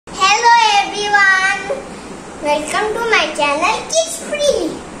Welcome to my channel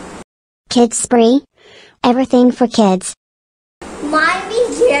KidSpree. KidSpree, everything for kids. My name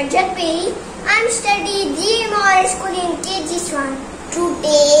is Rajat. I'm studying GMR School in KG1.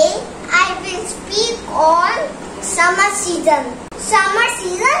 Today I will speak on summer season. Summer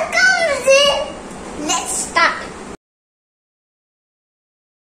season comes in. Let's start.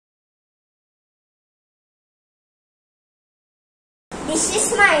 This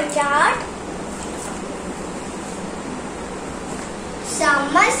is my chart.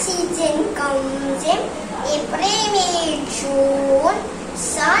 Summer season comes in April, May, June.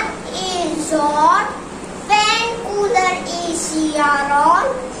 Sun is hot, fan, cooler, AC are on.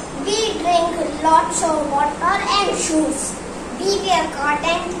 We drink lots of water and shoes. We wear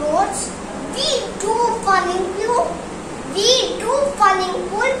cotton clothes. We do swimming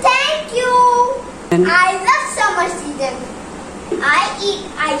pool. Thank you. I love summer season. I eat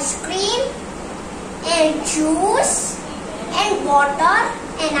ice cream and juice and water,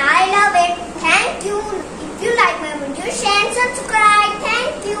 and I love it. Thank you. If you like my video, share and subscribe.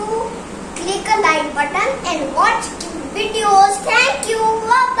 Thank you. Click a like button and watch videos.